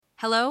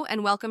Hello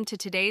and welcome to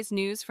today's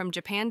news from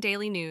Japan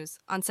Daily News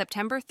on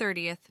September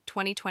 30th,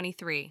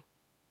 2023.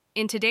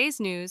 In today's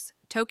news,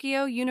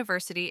 Tokyo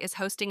University is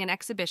hosting an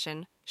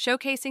exhibition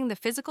showcasing the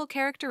physical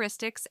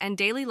characteristics and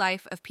daily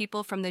life of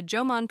people from the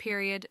Jomon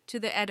period to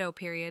the Edo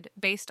period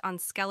based on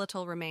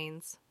skeletal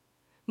remains.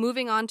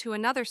 Moving on to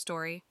another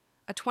story,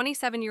 a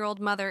 27-year-old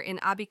mother in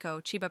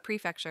Abiko, Chiba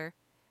Prefecture,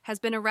 has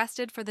been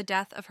arrested for the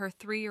death of her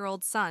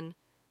 3-year-old son,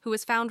 who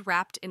was found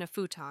wrapped in a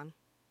futon.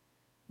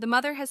 The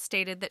mother has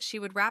stated that she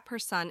would wrap her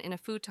son in a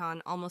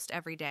futon almost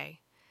every day.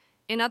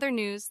 In other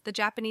news, the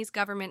Japanese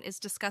government is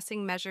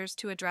discussing measures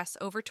to address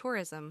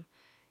over-tourism,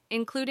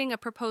 including a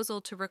proposal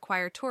to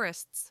require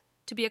tourists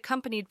to be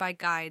accompanied by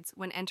guides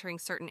when entering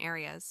certain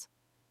areas.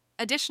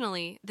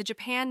 Additionally, the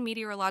Japan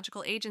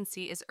Meteorological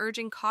Agency is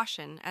urging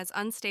caution as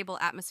unstable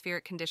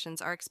atmospheric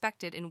conditions are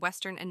expected in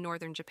western and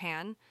northern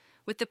Japan,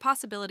 with the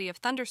possibility of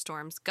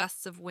thunderstorms,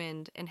 gusts of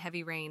wind, and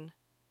heavy rain.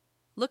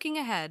 Looking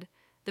ahead,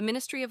 the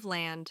Ministry of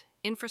Land,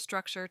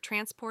 Infrastructure,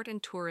 Transport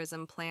and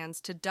Tourism plans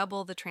to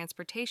double the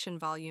transportation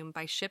volume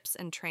by ships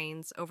and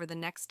trains over the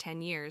next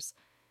 10 years,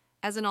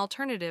 as an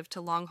alternative to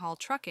long-haul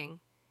trucking,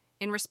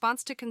 in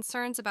response to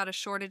concerns about a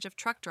shortage of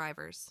truck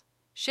drivers.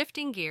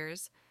 Shifting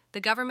gears, the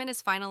government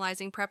is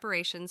finalizing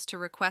preparations to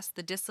request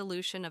the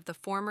dissolution of the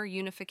former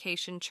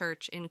Unification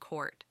Church in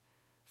court.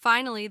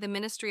 Finally, the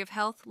Ministry of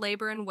Health,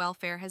 Labor and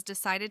Welfare has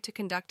decided to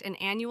conduct an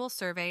annual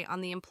survey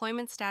on the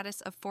employment status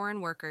of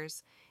foreign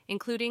workers,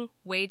 including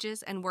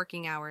wages and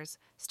working hours,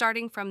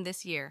 starting from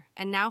this year.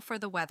 And now for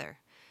the weather.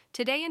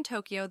 Today in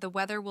Tokyo, the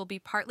weather will be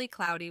partly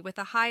cloudy with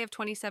a high of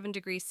 27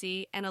 degrees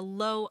C and a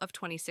low of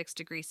 26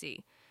 degrees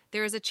C.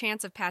 There is a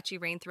chance of patchy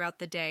rain throughout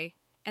the day.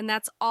 And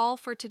that's all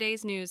for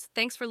today's news.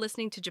 Thanks for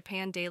listening to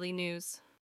Japan Daily News.